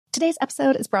Today's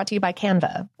episode is brought to you by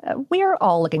Canva. We're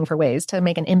all looking for ways to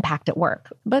make an impact at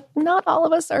work, but not all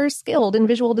of us are skilled in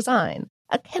visual design.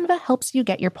 Canva helps you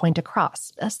get your point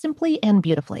across, simply and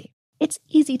beautifully. It's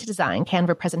easy to design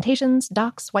Canva presentations,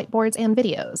 docs, whiteboards, and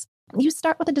videos. You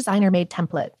start with a designer-made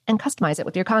template and customize it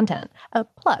with your content.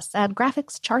 Plus, add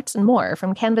graphics, charts, and more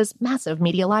from Canva's massive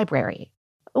media library.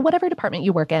 Whatever department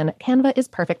you work in, Canva is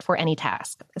perfect for any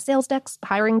task. Sales decks,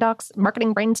 hiring docs,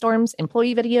 marketing brainstorms,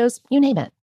 employee videos, you name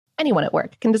it. Anyone at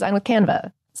work can design with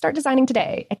Canva. Start designing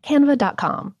today at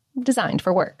canva.com. Designed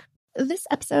for work. This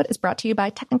episode is brought to you by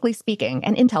Technically Speaking,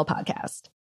 an Intel podcast.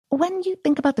 When you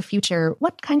think about the future,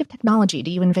 what kind of technology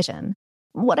do you envision?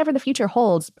 Whatever the future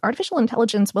holds, artificial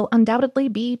intelligence will undoubtedly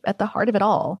be at the heart of it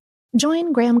all.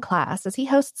 Join Graham Class as he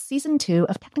hosts Season 2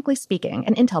 of Technically Speaking,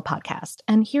 an Intel podcast,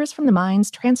 and hears from the minds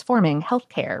transforming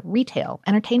healthcare, retail,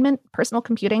 entertainment, personal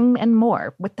computing, and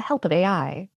more with the help of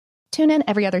AI. Tune in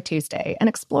every other Tuesday and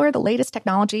explore the latest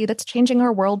technology that's changing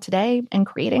our world today and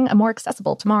creating a more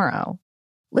accessible tomorrow.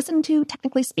 Listen to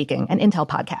Technically Speaking, an Intel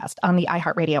podcast on the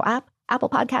iHeartRadio app, Apple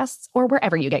Podcasts, or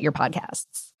wherever you get your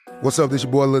podcasts. What's up, this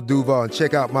your boy Lil Duval, and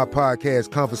check out my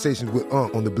podcast, Conversations with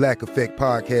Unc, on the Black Effect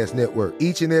Podcast Network.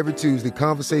 Each and every Tuesday,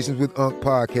 Conversations with Unc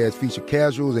podcast feature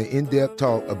casual and in-depth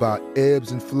talk about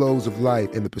ebbs and flows of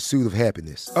life and the pursuit of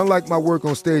happiness. Unlike my work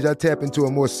on stage, I tap into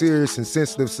a more serious and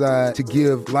sensitive side to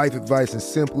give life advice and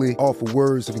simply offer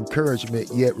words of encouragement,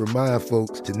 yet remind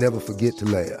folks to never forget to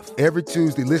laugh. Every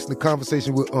Tuesday, listen to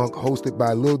Conversation with Unc, hosted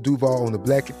by Lil Duval on the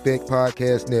Black Effect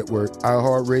Podcast Network,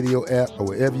 iHeartRadio app, or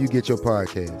wherever you get your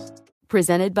podcasts.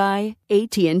 Presented by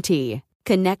AT&T.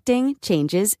 Connecting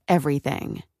changes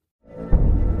everything.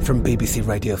 From BBC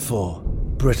Radio 4,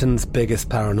 Britain's biggest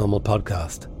paranormal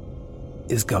podcast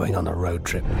is going on a road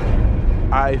trip.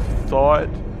 I thought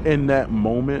in that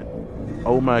moment,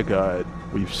 oh my God,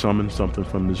 we've summoned something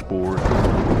from this board.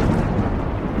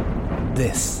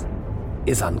 This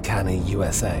is Uncanny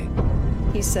USA.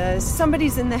 He says,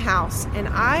 somebody's in the house, and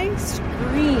I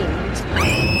screamed.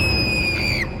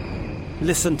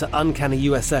 Listen to Uncanny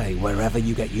USA wherever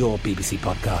you get your BBC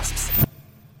podcasts,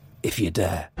 if you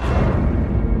dare.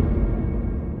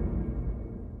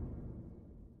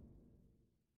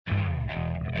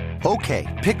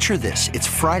 Okay, picture this. It's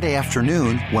Friday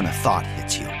afternoon when a thought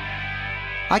hits you.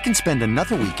 I can spend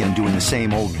another weekend doing the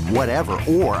same old whatever,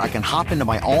 or I can hop into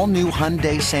my all-new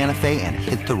Hyundai Santa Fe and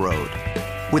hit the road.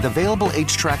 With available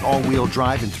H-Track all-wheel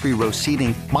drive and 3-row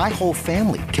seating, my whole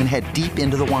family can head deep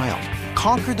into the wild.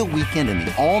 Conquer the weekend in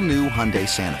the all-new Hyundai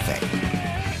Santa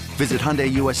Fe. Visit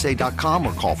HyundaiUSA.com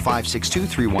or call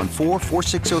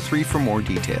 562-314-4603 for more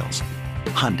details.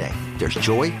 Hyundai, there's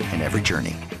joy in every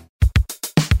journey.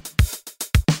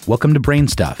 Welcome to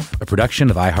Brainstuff, a production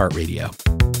of iHeartRadio.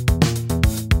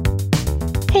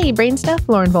 Hey, Brainstuff,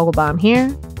 Lauren Vogelbaum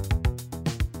here.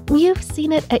 You've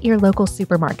seen it at your local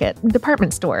supermarket,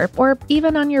 department store, or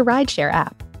even on your rideshare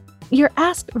app. You're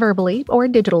asked verbally or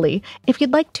digitally if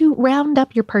you'd like to round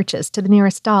up your purchase to the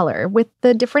nearest dollar, with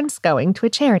the difference going to a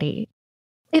charity.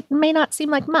 It may not seem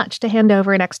like much to hand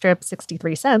over an extra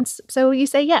 63 cents, so you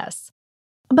say yes.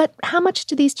 But how much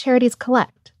do these charities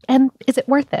collect, and is it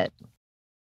worth it?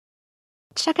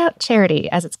 Checkout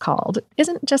Charity, as it's called,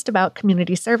 isn't just about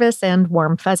community service and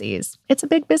warm fuzzies. It's a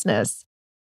big business.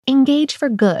 Engage for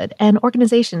Good, an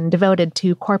organization devoted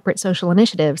to corporate social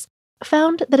initiatives,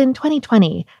 found that in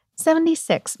 2020,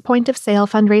 76 point-of-sale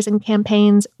fundraising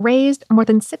campaigns raised more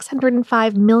than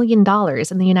 $605 million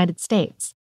in the United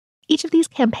States. Each of these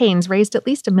campaigns raised at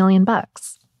least $1 million.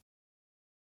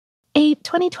 A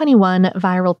 2021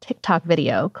 viral TikTok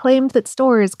video claimed that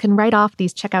stores can write off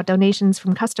these checkout donations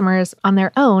from customers on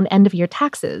their own end-of-year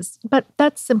taxes, but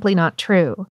that's simply not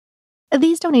true.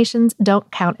 These donations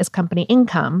don't count as company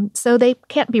income, so they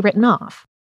can't be written off.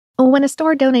 When a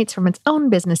store donates from its own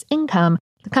business income,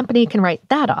 the company can write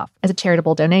that off as a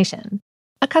charitable donation.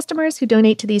 Customers who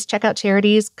donate to these checkout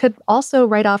charities could also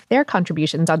write off their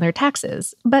contributions on their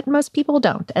taxes, but most people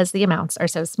don't, as the amounts are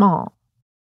so small.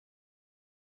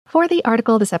 For the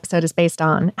article this episode is based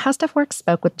on, How Stuff Works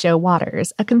spoke with Joe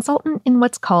Waters, a consultant in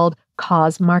what's called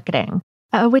cause marketing,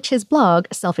 which his blog,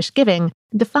 Selfish Giving,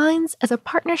 defines as a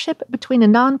partnership between a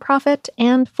nonprofit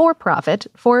and for-profit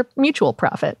for mutual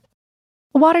profit.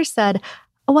 Waters said,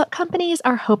 what companies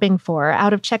are hoping for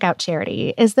out of checkout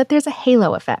charity is that there's a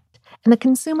halo effect, and the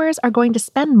consumers are going to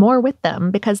spend more with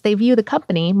them because they view the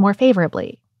company more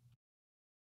favorably.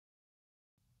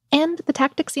 And the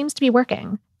tactic seems to be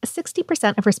working.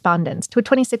 60% of respondents to a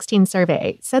 2016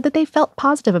 survey said that they felt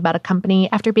positive about a company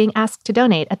after being asked to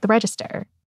donate at the register.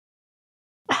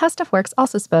 How Stuff Works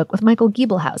also spoke with Michael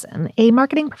Giebelhausen, a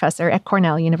marketing professor at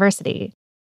Cornell University.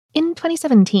 In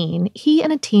 2017, he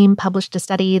and a team published a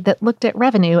study that looked at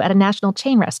revenue at a national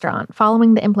chain restaurant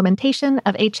following the implementation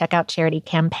of a checkout charity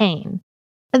campaign.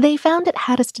 They found it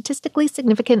had a statistically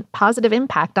significant positive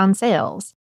impact on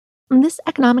sales. This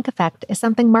economic effect is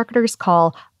something marketers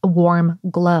call a warm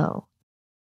glow.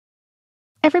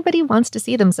 Everybody wants to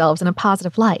see themselves in a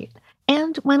positive light,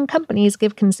 and when companies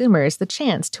give consumers the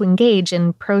chance to engage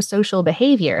in pro-social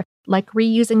behavior, like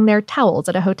reusing their towels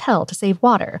at a hotel to save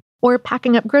water, or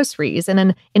packing up groceries in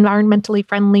an environmentally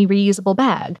friendly reusable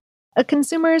bag,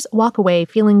 consumers walk away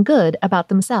feeling good about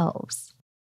themselves.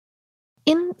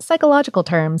 In psychological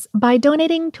terms, by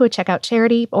donating to a checkout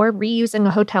charity or reusing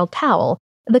a hotel towel,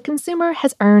 the consumer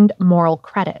has earned moral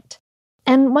credit.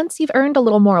 And once you've earned a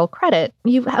little moral credit,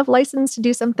 you have license to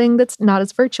do something that's not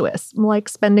as virtuous, like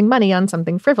spending money on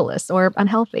something frivolous or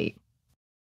unhealthy.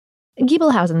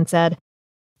 Giebelhausen said,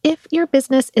 "If your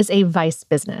business is a vice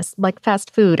business, like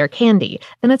fast food or candy,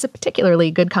 then it's a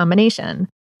particularly good combination.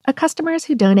 Customers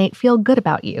who donate feel good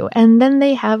about you, and then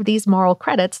they have these moral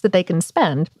credits that they can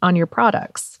spend on your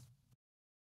products."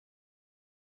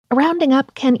 Rounding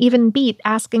up can even beat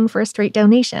asking for a straight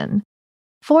donation.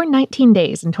 For 19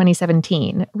 days in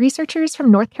 2017, researchers from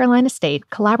North Carolina State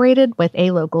collaborated with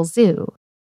a local zoo.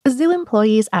 Zoo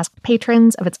employees asked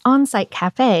patrons of its on-site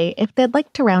cafe if they'd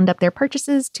like to round up their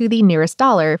purchases to the nearest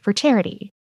dollar for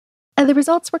charity. The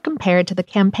results were compared to the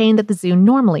campaign that the zoo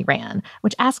normally ran,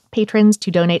 which asked patrons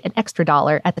to donate an extra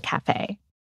 $1 at the cafe.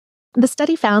 The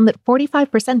study found that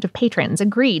 45% of patrons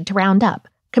agreed to round up,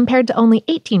 compared to only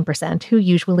 18% who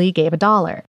usually gave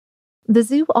 $1. The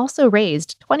zoo also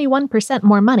raised 21%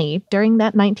 more money during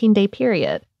that 19-day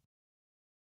period.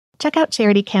 Checkout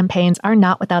charity campaigns are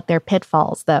not without their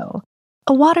pitfalls, though.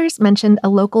 Waters mentioned a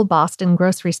local Boston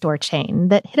grocery store chain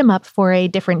that hit him up for a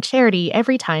different charity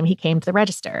every time he came to the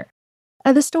register.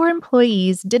 The store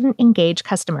employees didn't engage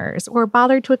customers or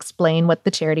bother to explain what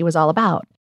the charity was all about.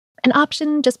 An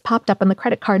option just popped up on the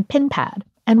credit card PIN pad,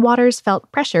 and Waters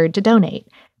felt pressured to donate.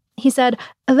 He said,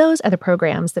 "Those are the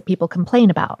programs that people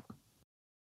complain about."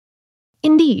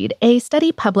 Indeed, a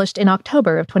study published in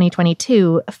October of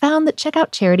 2022 found that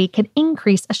checkout charity can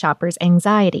increase a shopper's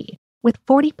anxiety, with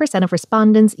 40% of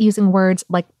respondents using words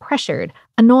like pressured,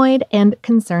 annoyed, and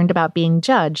concerned about being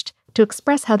judged to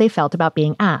express how they felt about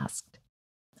being asked.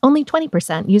 Only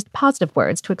 20% used positive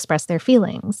words to express their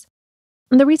feelings.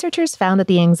 The researchers found that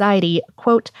the anxiety,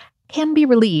 quote, can be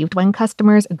relieved when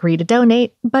customers agree to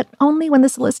donate, but only when the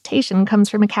solicitation comes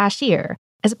from a cashier,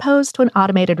 as opposed to an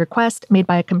automated request made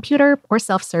by a computer or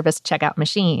self-service checkout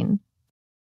machine.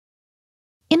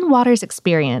 In Waters'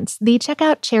 experience, the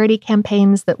checkout charity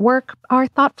campaigns that work are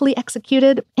thoughtfully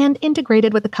executed and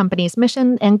integrated with the company's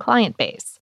mission and client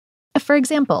base. For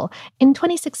example, in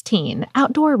 2016,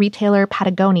 outdoor retailer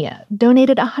Patagonia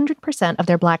donated 100% of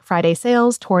their Black Friday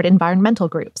sales toward environmental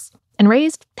groups and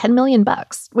raised $10 million,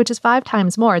 which is 5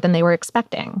 times more than they were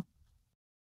expecting.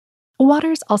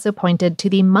 Waters also pointed to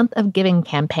the Month of Giving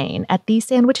campaign at the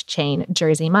sandwich chain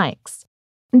Jersey Mike's.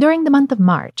 During the month of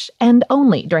March, and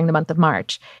only during the month of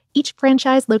March, each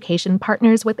franchise location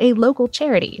partners with a local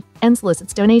charity and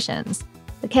solicits donations.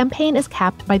 The campaign is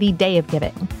capped by the Day of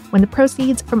Giving, when the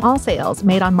proceeds from all sales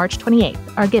made on March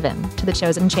 28th are given to the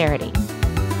chosen charity.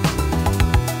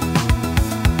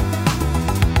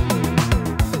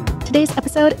 Today's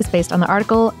episode is based on the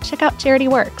article Checkout Charity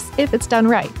Works, If It's Done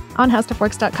Right, on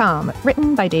HowStuffWorks.com,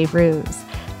 written by Dave Ruse.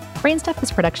 Brainstuff is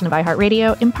a production of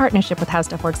iHeartRadio in partnership with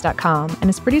HowStuffWorks.com and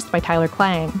is produced by Tyler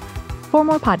Klang. For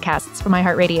more podcasts from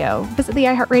iHeartRadio, visit the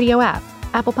iHeartRadio app,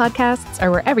 Apple Podcasts,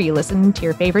 or wherever you listen to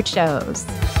your favorite shows.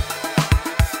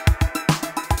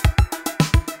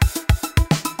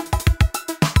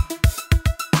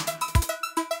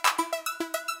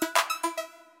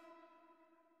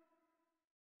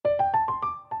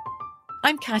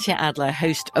 I'm Katya Adler,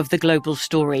 host of The Global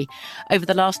Story. Over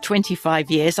the last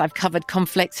 25 years, I've covered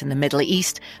conflicts in the Middle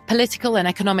East, political and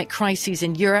economic crises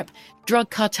in Europe, drug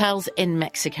cartels in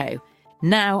Mexico.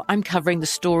 Now I'm covering the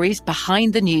stories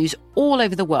behind the news all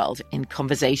over the world in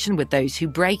conversation with those who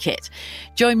break it.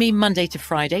 Join me Monday to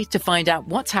Friday to find out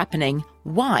what's happening,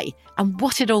 why, and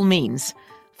what it all means.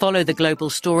 Follow The Global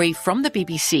Story from the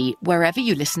BBC wherever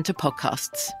you listen to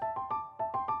podcasts.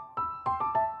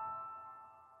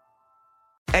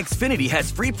 Xfinity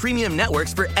has free premium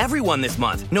networks for everyone this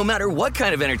month, no matter what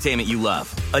kind of entertainment you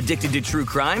love. Addicted to true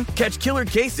crime? Catch killer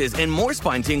cases and more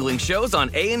spine-tingling shows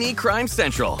on A&E Crime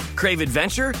Central. Crave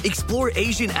adventure? Explore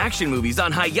Asian action movies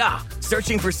on Hi-Ya.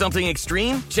 Searching for something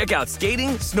extreme? Check out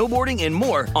skating, snowboarding, and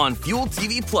more on Fuel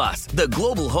TV Plus, the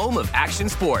global home of action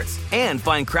sports. And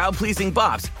find crowd-pleasing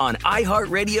bops on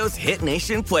iHeartRadio's Hit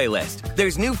Nation playlist.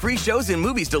 There's new free shows and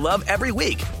movies to love every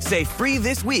week. Say free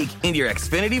this week in your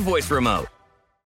Xfinity voice remote.